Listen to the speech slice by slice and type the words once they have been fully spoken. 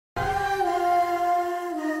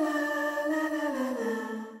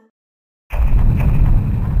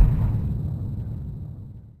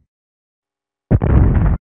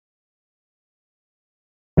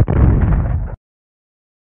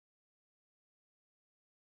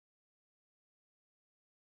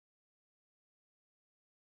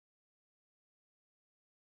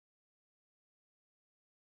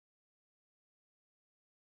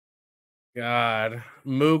God,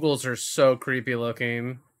 Moogles are so creepy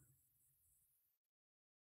looking.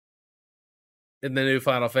 In the new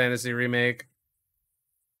Final Fantasy remake.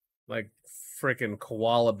 Like freaking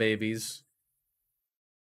koala babies.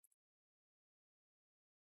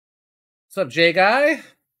 What's up, J Guy?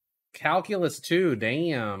 Calculus 2,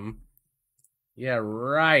 damn. Yeah,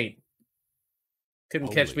 right.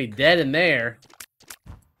 Couldn't catch me dead in there.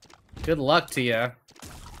 Good luck to you.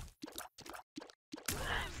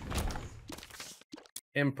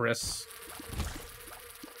 Empress.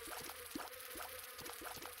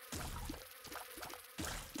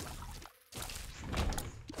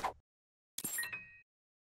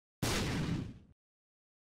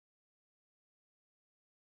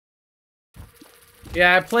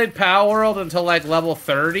 Yeah, I played Power World until like level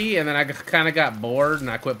 30, and then I kind of got bored and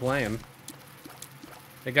I quit playing.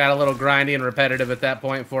 It got a little grindy and repetitive at that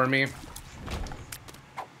point for me.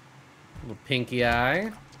 Little pinky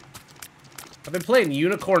eye. I've been playing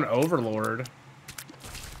Unicorn Overlord,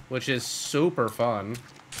 which is super fun.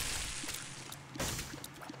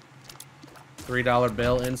 $3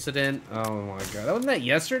 bill incident. Oh my god. Wasn't that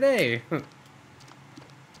yesterday? I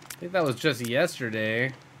think that was just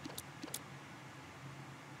yesterday.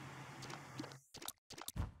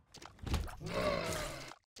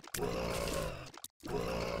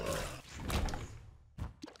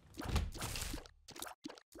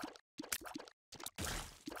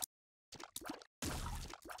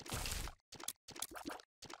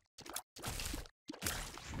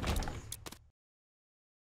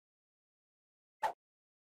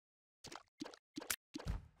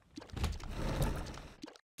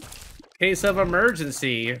 Case of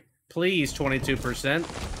emergency. Please, 22%.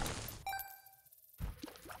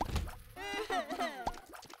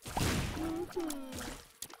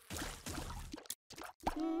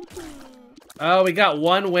 Oh, we got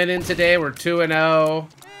one win in today. We're 2-0.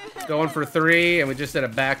 Going for 3, and we just did a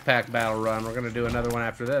backpack battle run. We're going to do another one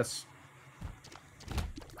after this.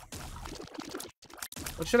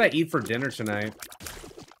 What should I eat for dinner tonight?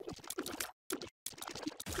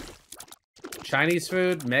 Chinese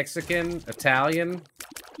food, Mexican, Italian,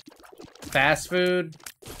 fast food,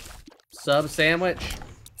 sub sandwich.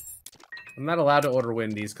 I'm not allowed to order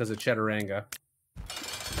Wendy's because of Cheddaranga.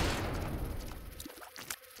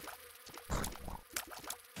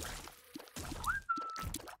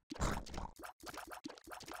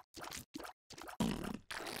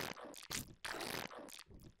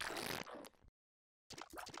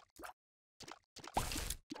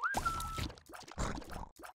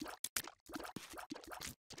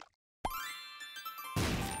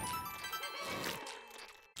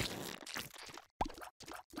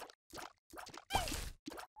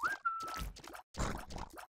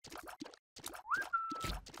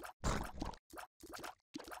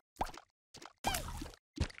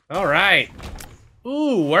 All right.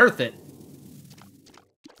 Ooh, worth it.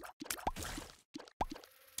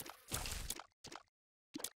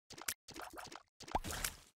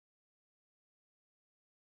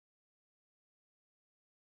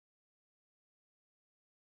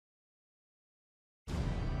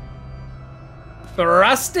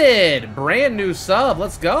 Thrusted! Brand new sub.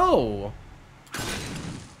 Let's go.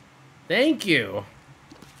 Thank you.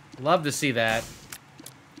 Love to see that.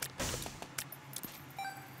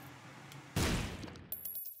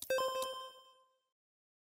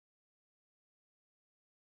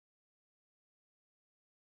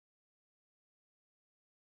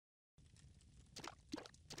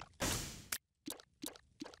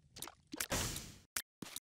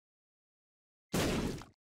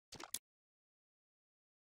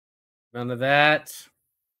 None of that.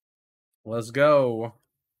 Let's go.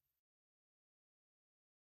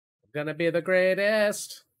 Gonna be the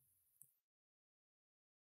greatest.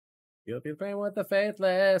 You'll be playing with the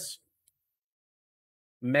faithless.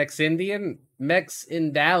 Mex-Indian?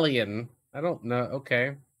 Mex-Indalian. I don't know.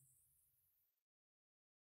 Okay.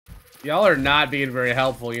 Y'all are not being very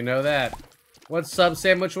helpful, you know that. What sub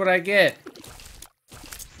sandwich would I get?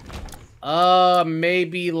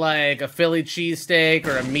 Maybe like a Philly cheesesteak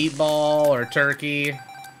or a meatball or turkey.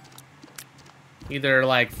 Either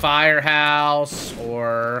like Firehouse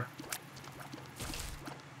or...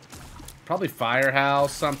 probably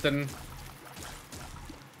Firehouse, something.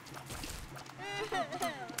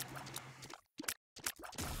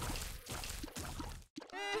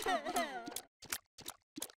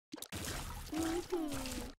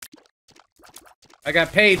 I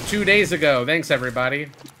got paid 2 days ago. Thanks, everybody,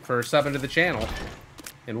 for subbing to the channel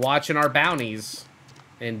and watching our bounties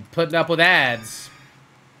and putting up with ads.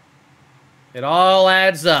 It all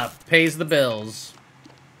adds up. Pays the bills.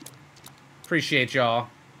 Appreciate y'all.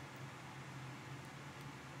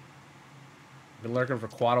 Been lurking for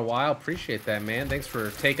quite a while. Appreciate that, man. Thanks for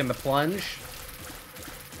taking the plunge.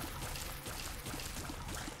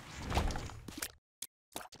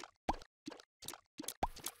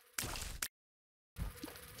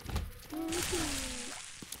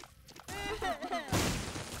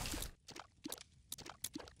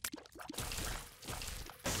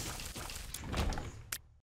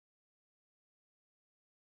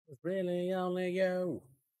 It's really only you.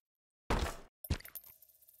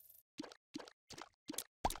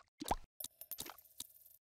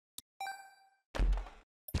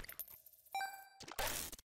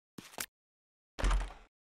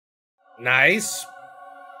 Nice.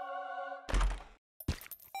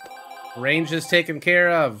 Range is taken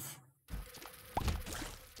care of.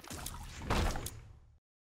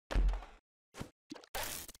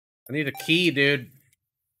 I need a key, dude.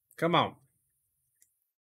 Come on.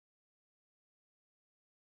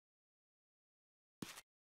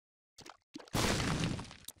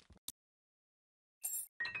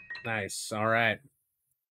 Nice. All right.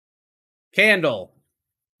 Candle.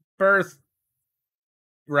 Birth.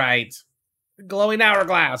 Right. Glowing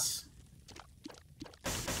hourglass.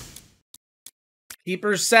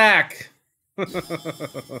 Keeper's sack. It's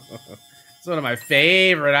one of my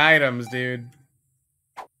favorite items, dude.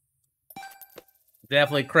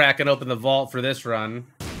 Definitely cracking open the vault for this run.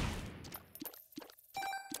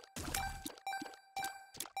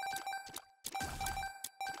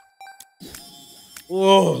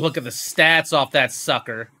 Whoa, look at the stats off that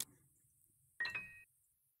sucker.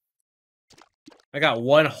 I got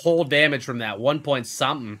one whole damage from that. 1 point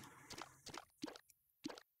something.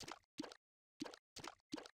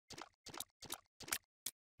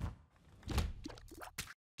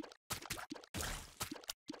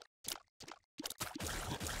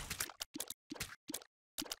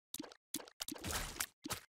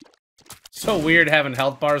 So weird having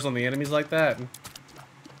health bars on the enemies like that.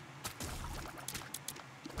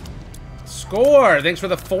 Score! Thanks for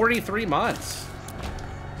the 43 months.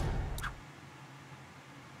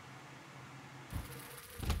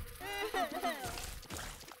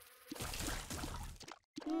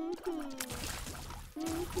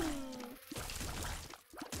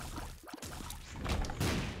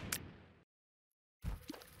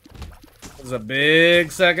 This is a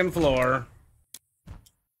big second floor.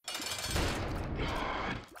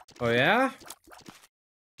 Oh, yeah?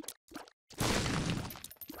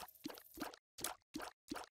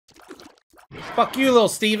 Fuck you, little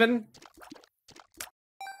Steven.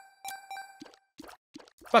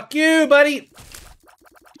 Fuck you, buddy.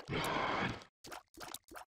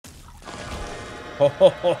 Ho, ho,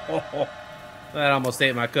 ho, ho, ho. That almost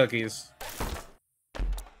ate my cookies.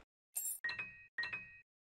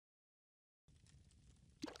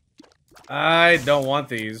 I don't want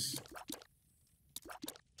these.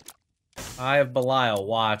 Eye of Belial,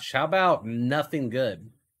 watch. How about nothing good?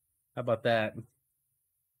 How about that?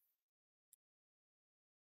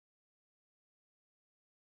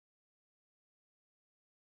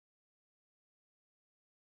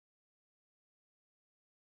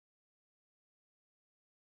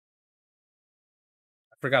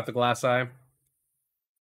 I forgot the glass eye.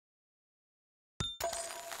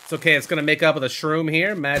 It's okay, it's gonna make up with a shroom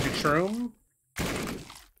here. Magic shroom.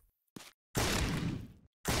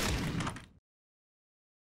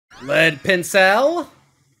 Lead pencil.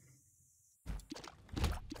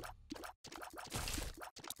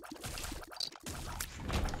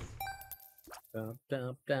 Dump,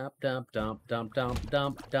 dump, dump, dump, dump, dump, dump,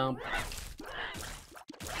 dump, dump.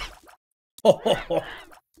 Ho, ho, ho.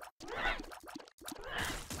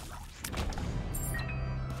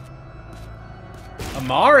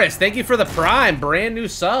 Amaris, thank you for the prime. Brand new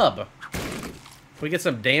sub. Can we get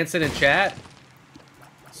some dancing in chat?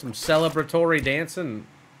 Some celebratory dancing.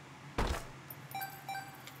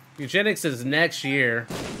 Eugenics is next year.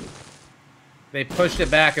 They pushed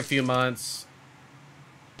it back a few months.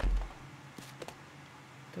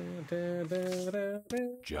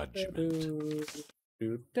 Judgment.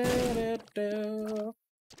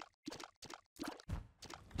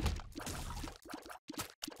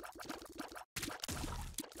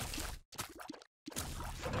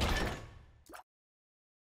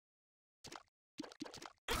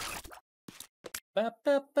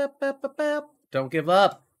 Don't give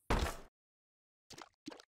up.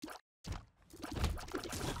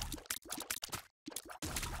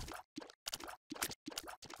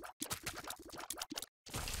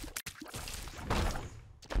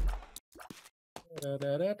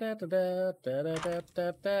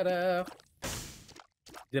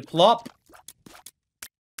 Diplop.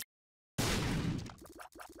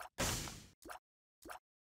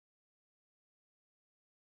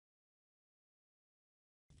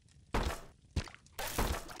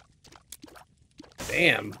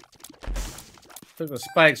 Damn. Took the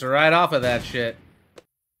spikes right off of that shit.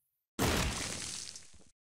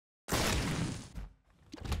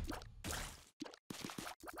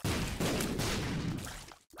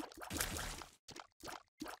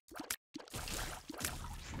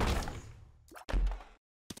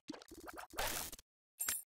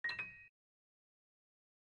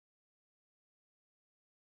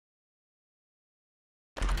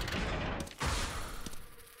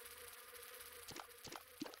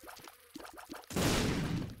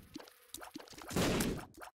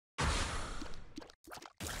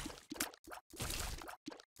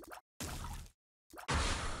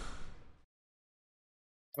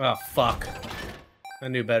 Oh, fuck. I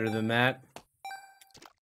knew better than that.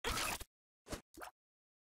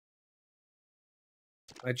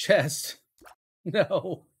 My chest.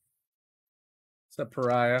 No. It's a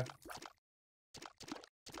pariah.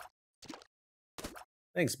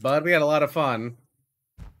 Thanks, bud. We had a lot of fun.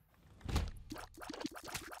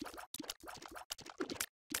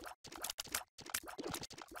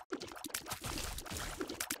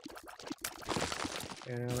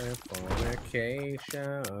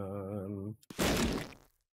 Californication.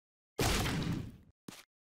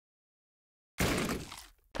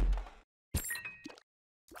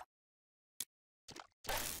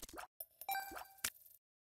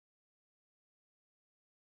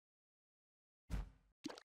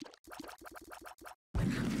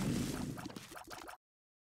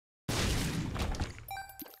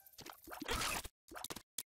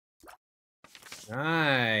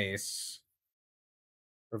 Nice.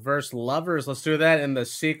 Reverse lovers. Let's do that in the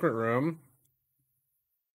secret room.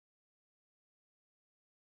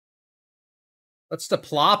 Let's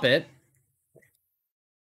deplop it.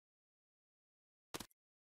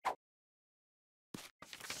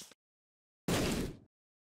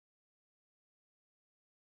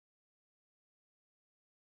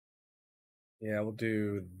 Yeah, we'll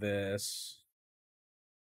do this.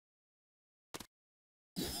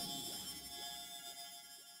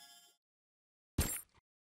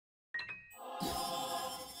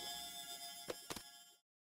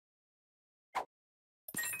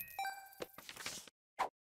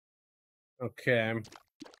 Okay.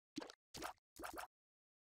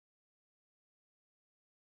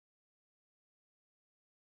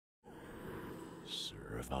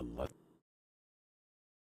 Serve a lot.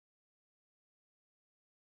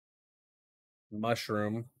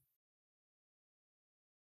 Mushroom.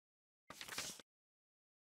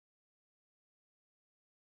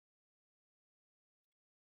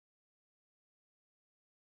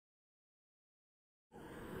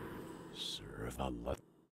 Serve a lot.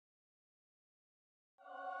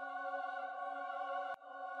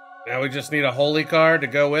 Now we just need a holy card to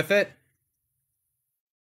go with it.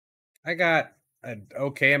 I got an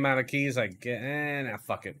okay amount of keys. I get. Nah,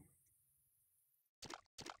 fuck it.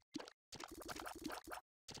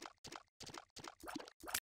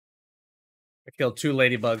 I killed 2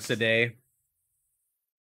 ladybugs today.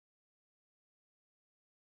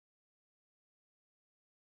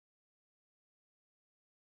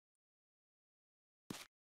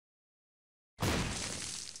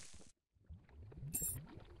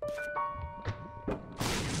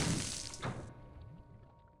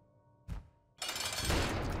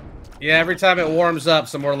 Yeah, every time it warms up,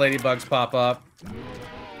 some more ladybugs pop up.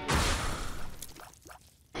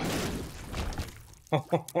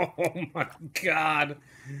 Oh my god.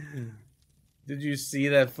 Did you see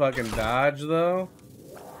that fucking dodge, though?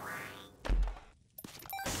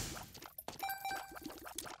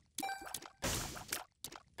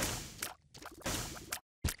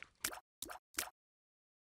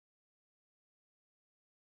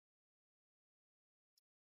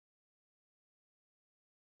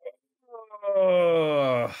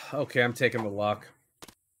 Oh, okay, I'm taking the luck.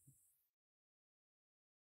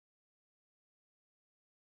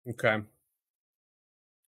 Okay.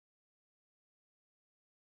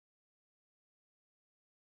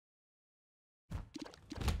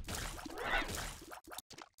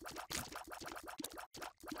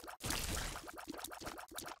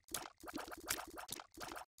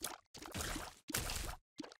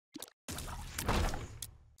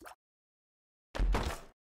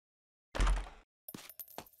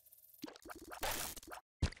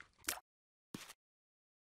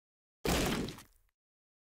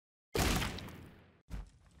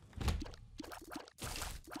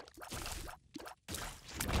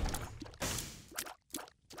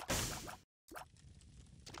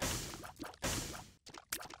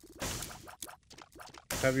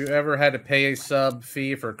 Have you ever had to pay a sub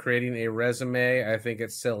fee for creating a resume? I think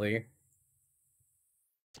it's silly.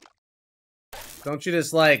 Don't you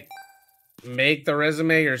just, like, Make the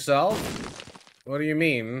resume yourself? What do you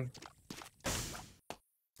mean?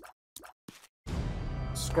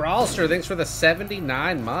 Scrawlster, thanks for the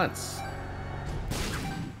 79 months.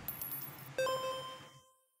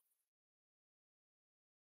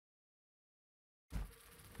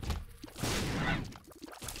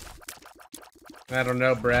 I don't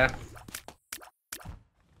know, bruh.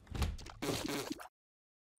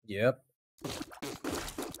 Yep.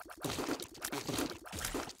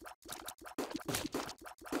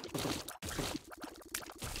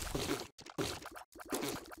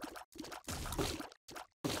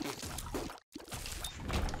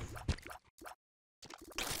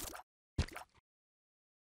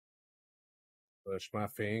 Push my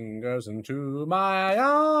fingers into my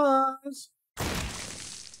eyes.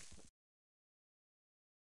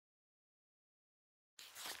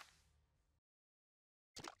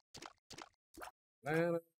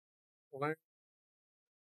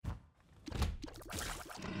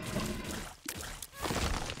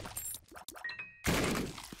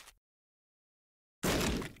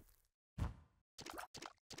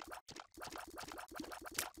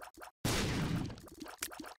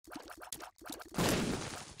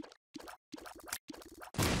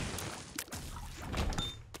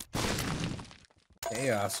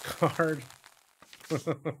 Chaos card.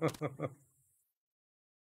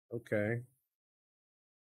 Okay.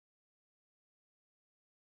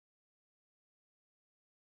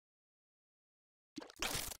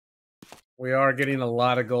 We are getting a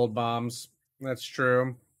lot of gold bombs. That's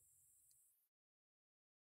true.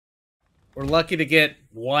 We're lucky to get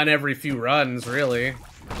one every few runs, really.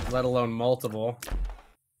 Let alone multiple.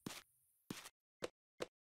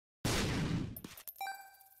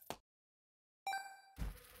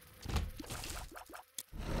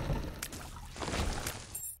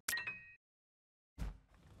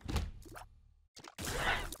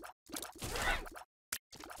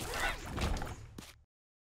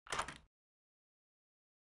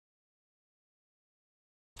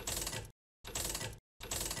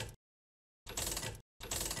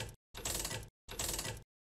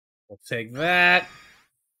 We'll take that.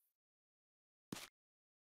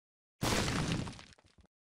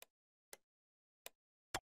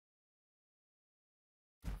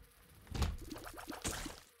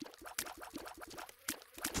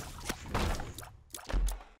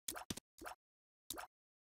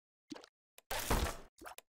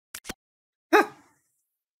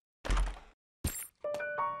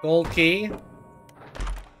 Gold key.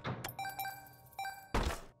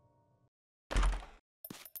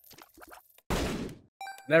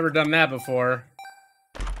 Never done that before.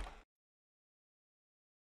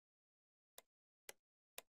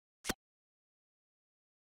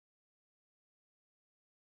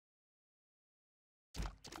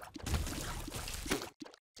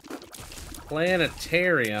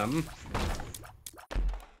 Planetarium.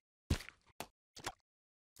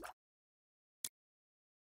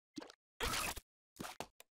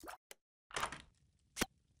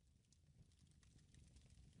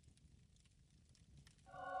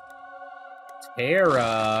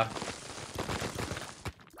 Terra.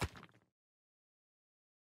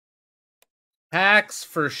 Hacks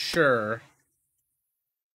for sure.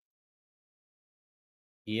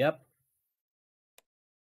 Yep.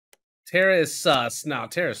 Terra is sus. No,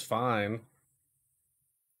 Terra's fine.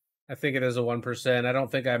 I think it is a 1%. I don't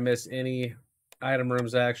think I miss any item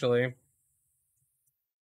rooms, actually.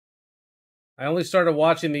 I only started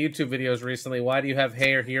watching the YouTube videos recently. Why do you have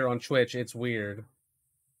hair here on Twitch? It's weird.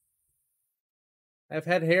 I've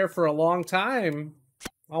had hair for a long time.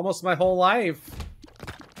 Almost my whole life.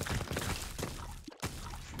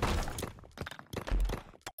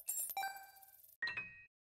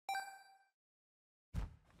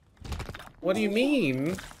 What do you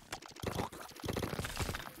mean?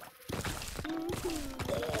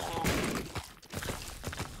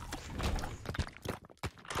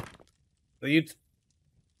 You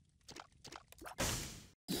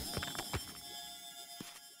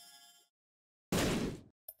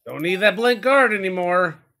don't need that blink guard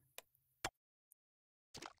anymore.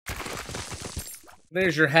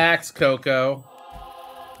 There's your hacks, Coco.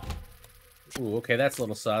 Ooh, okay, that's a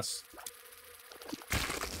little sus.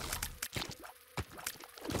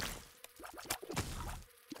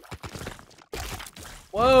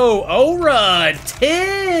 Whoa, Ora!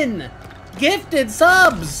 10! Gifted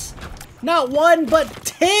subs! Not 1, but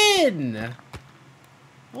 10!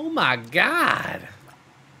 Oh my god.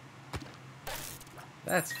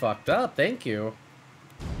 That's fucked up, thank you.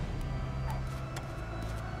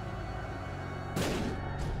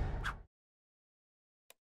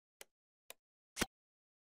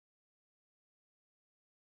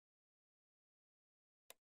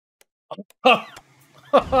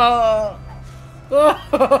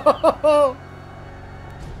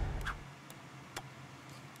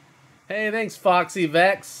 Hey, thanks, Foxy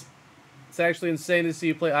Vex. It's actually insane to see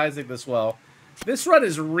you play Isaac this well. This run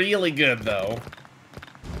is really good, though.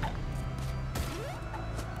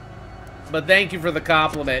 But thank you for the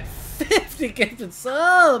compliment. 50 gifted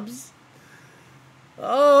subs!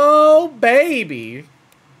 Oh, baby.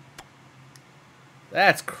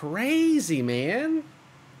 That's crazy, man.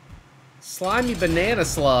 Slimy banana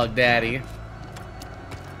slug, daddy.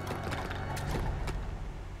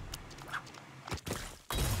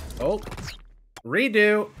 Oh.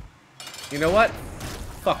 Redo. You know what?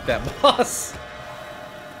 Fuck that boss.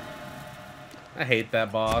 I hate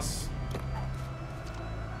that boss.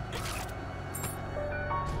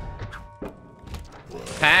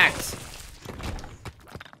 Packed.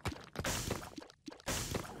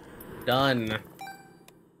 Done.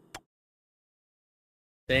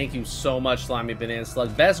 Thank you so much, Slimy Banana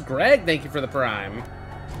Slug. Best Greg, thank you for the prime.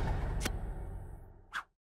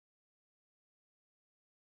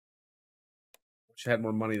 Wish I had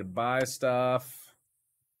more money to buy stuff.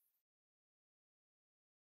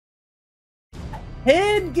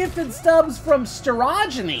 Hid gifted stubs from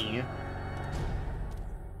Sterogeny.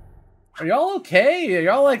 Are y'all okay? Are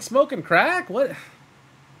y'all like smoking crack? What?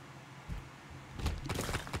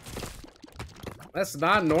 That's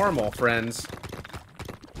not normal, friends.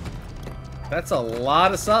 That's a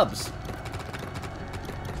lot of subs.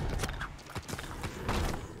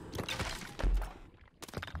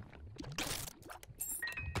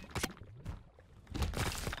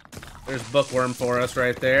 There's Bookworm for us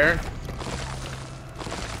right there.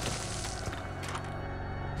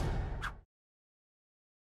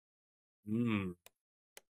 Hmm.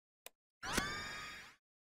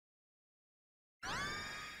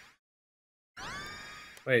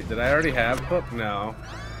 Wait, did I already have book? No.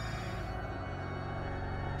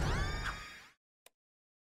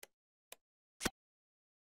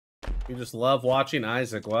 You just love watching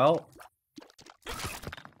Isaac. Well,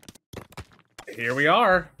 here we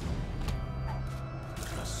are.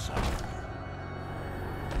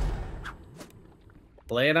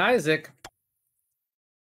 Playing Isaac.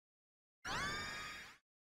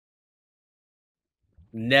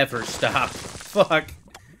 Never stop. Fuck.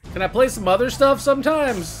 Can I play some other stuff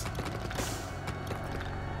sometimes?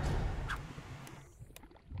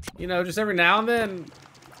 You know, just every now and then.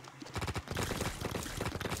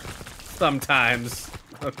 Sometimes.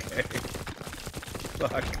 Okay.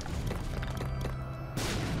 Fuck.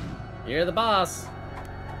 You're the boss.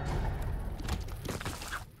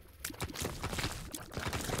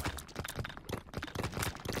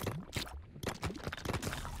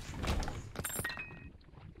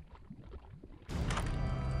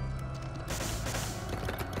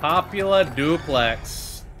 Popula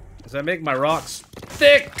Duplex. Does that make my rocks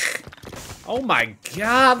thick? Oh my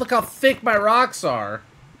god, look how thick my rocks are.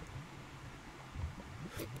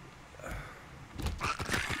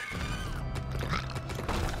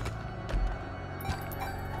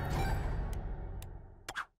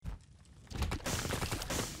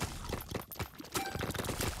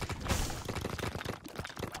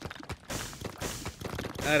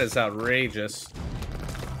 That is outrageous.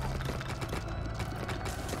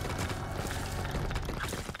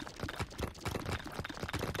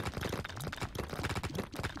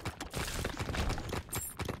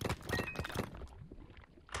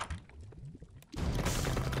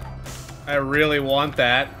 I really want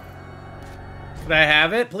that. Can I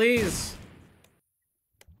have it, please?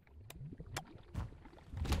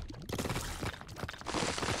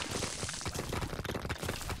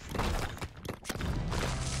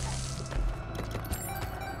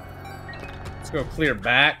 Let's go clear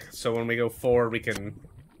back, so when we go forward, we can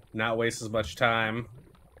not waste as much time.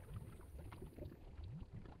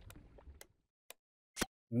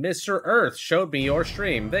 Mr. Earth showed me your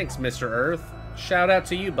stream. Thanks, Mr. Earth. Shout out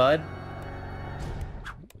to you, bud.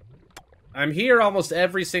 I'm here almost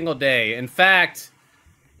every single day. In fact,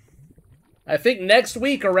 I think next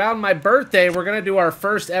week around my birthday, we're gonna do our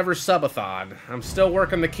first ever subathon. I'm still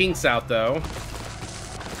working the kinks out, though.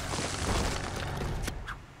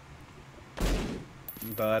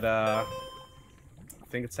 But, I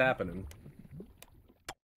think it's happening.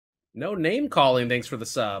 No name calling, thanks for the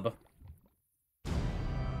sub.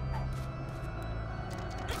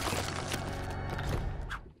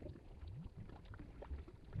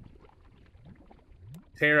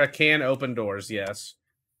 Terra can open doors, yes.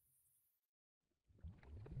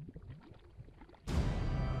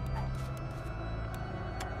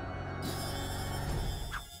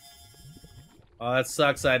 Oh, that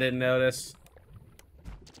sucks, I didn't notice.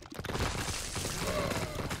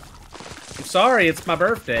 sorry, it's my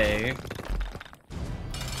birthday.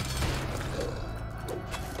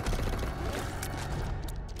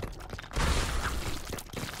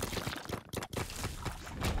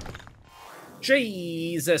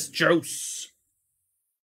 Jesus, Jose.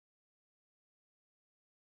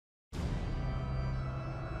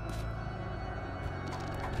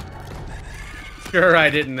 Sure, I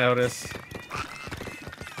didn't notice.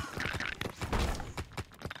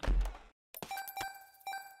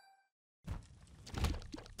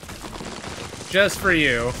 Just for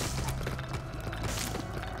you.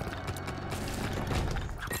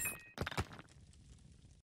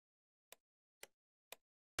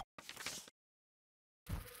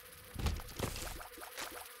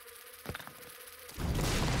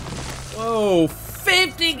 Whoa,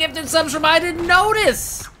 50 gifted subs from I didn't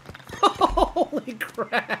notice! Holy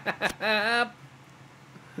crap!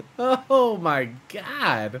 Oh my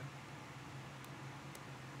god.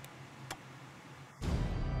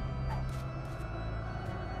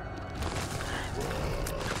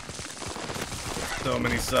 So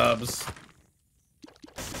many subs.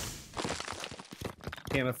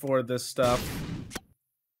 Can't afford this stuff.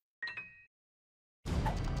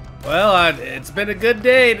 Well, it's been a good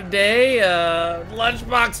day today.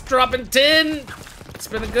 Lunchbox dropping 10. It's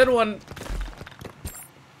been a good one.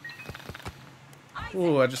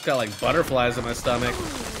 Ooh, I just got like butterflies in my stomach.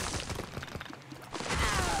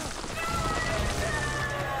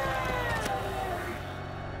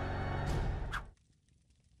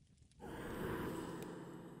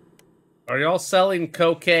 Are y'all selling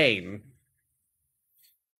cocaine?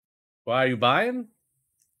 Why are you buying?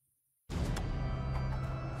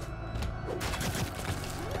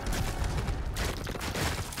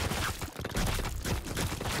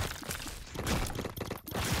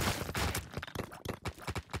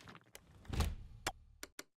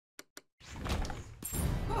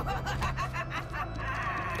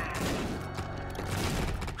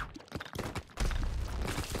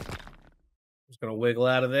 Just gonna wiggle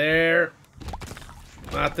out of there.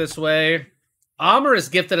 Not this way. Amr is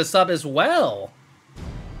gifted a sub as well.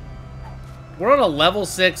 We're on a level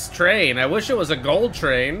 6 train. I wish it was a gold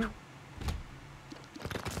train.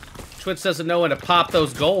 Twitch doesn't know when to pop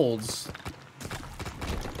those golds.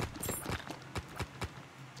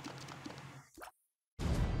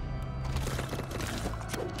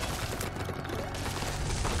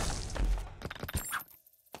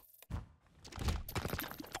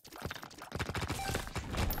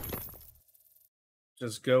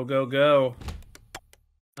 Just go, go, go.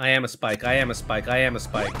 I am a spike, I am a spike, I am a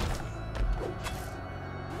spike.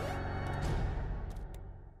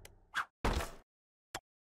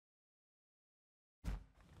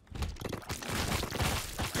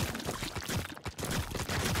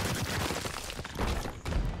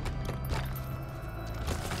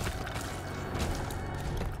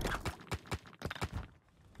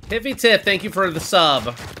 Tiffy Tiff, thank you for the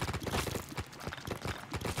sub.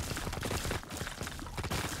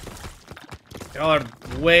 Y'all are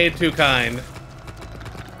way too kind.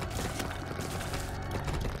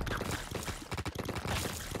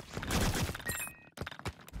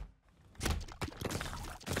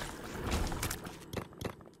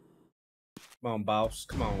 Come on, boss.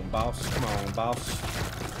 Come on, boss. Come on, boss.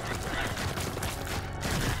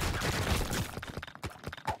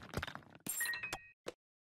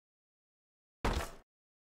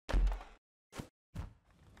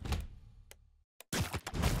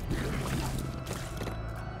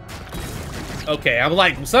 Okay, I'm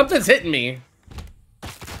like, something's hitting me.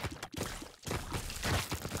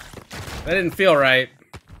 That didn't feel right.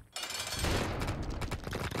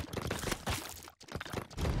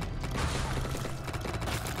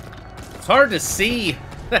 It's hard to see,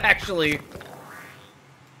 actually.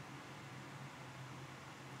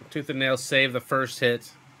 Tooth and nail save the first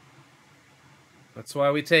hit. That's why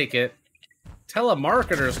we take it.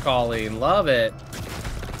 Telemarketers calling, love it.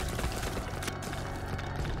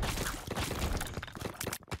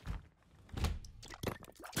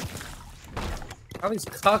 How these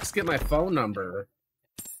cucks get my phone number?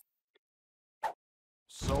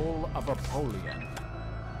 Soul of Apollyon.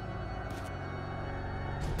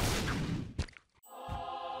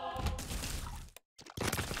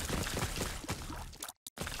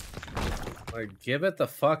 Like, give it the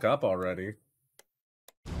fuck up already.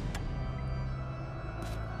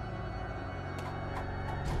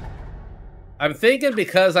 I'm thinking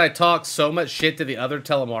because I talk so much shit to the other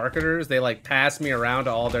telemarketers, they like pass me around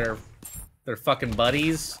to all their fucking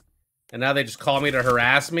buddies, and now they just call me to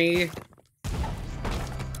harass me.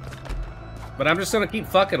 But I'm just gonna keep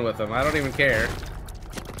fucking with them. I don't even care.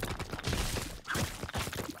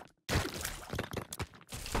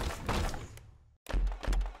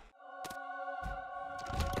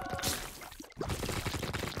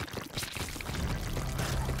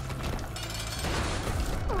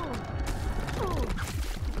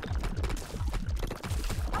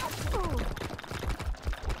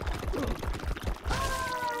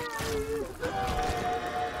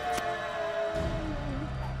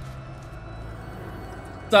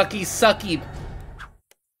 Sucky, sucky.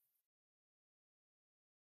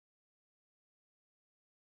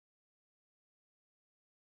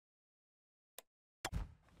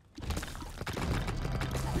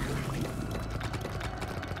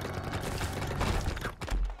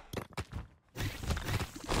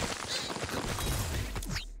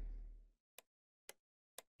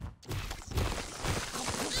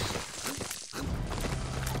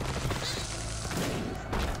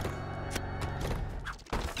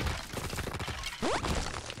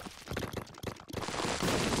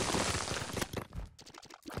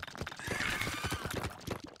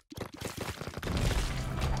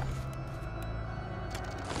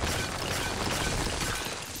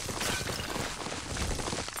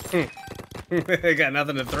 They got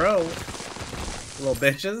nothing to throw. Little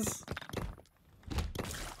bitches.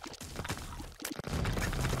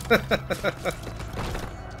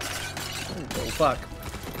 Oh, fuck.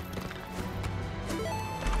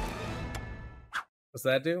 What's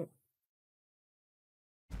that do?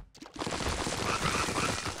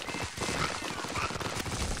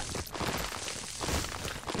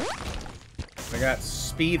 I got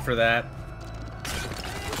speed for that.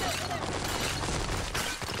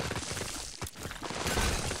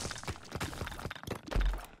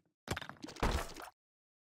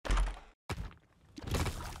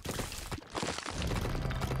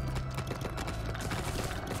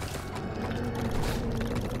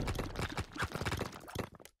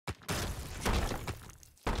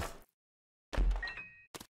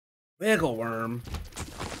 Wiggle worm.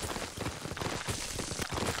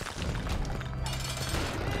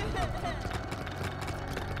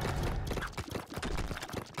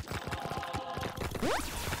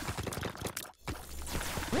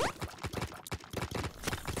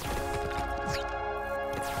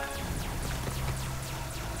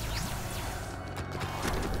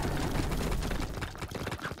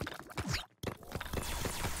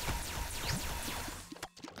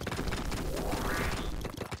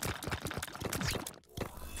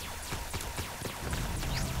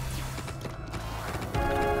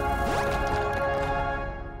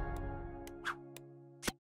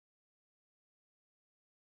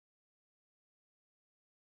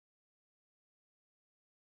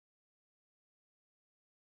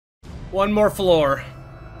 One more floor.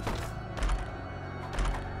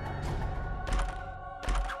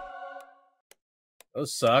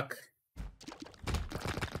 Those suck.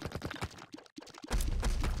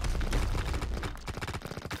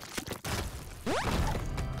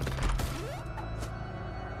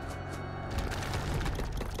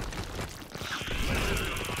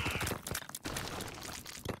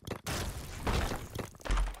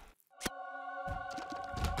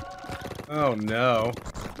 Oh no.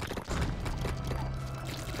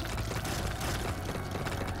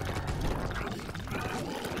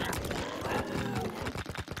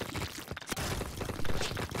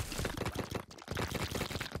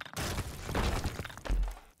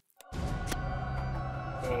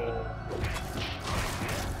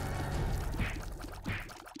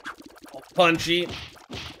 Punchy.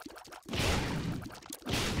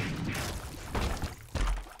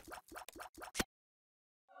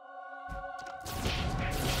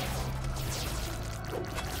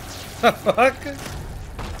 Fuck.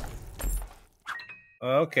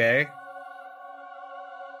 Okay.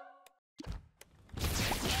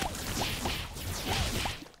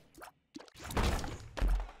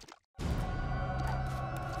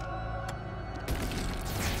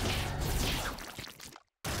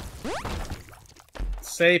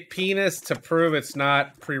 Say penis to prove it's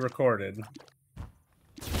not pre-recorded.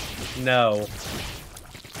 No.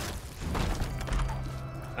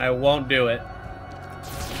 I won't do it.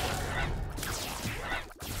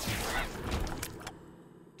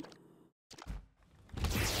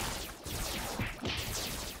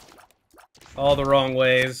 All the wrong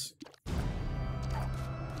ways.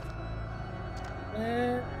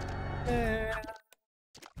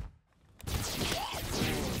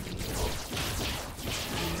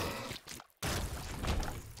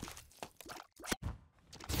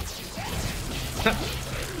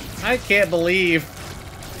 I can't believe.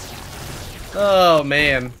 Oh,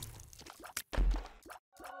 man.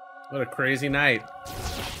 What a crazy night.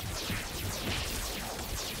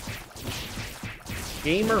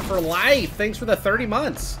 Gamer for life. Thanks for the 30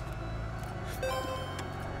 months.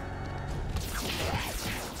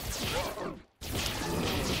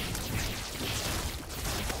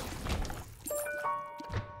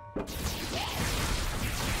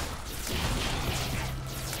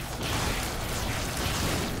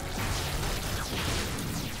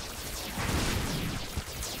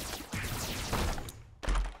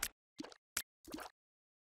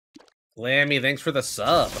 Glammy, thanks for the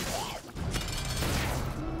sub.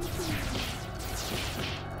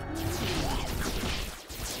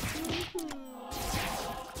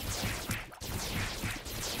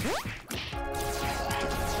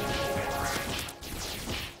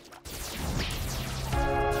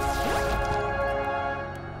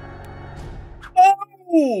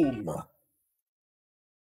 Boom!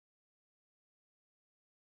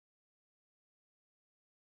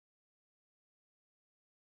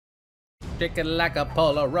 Chicken like a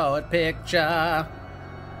Polaroid picture.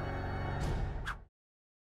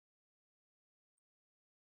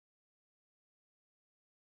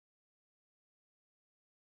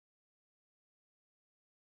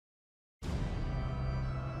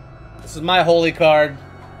 This is my holy card.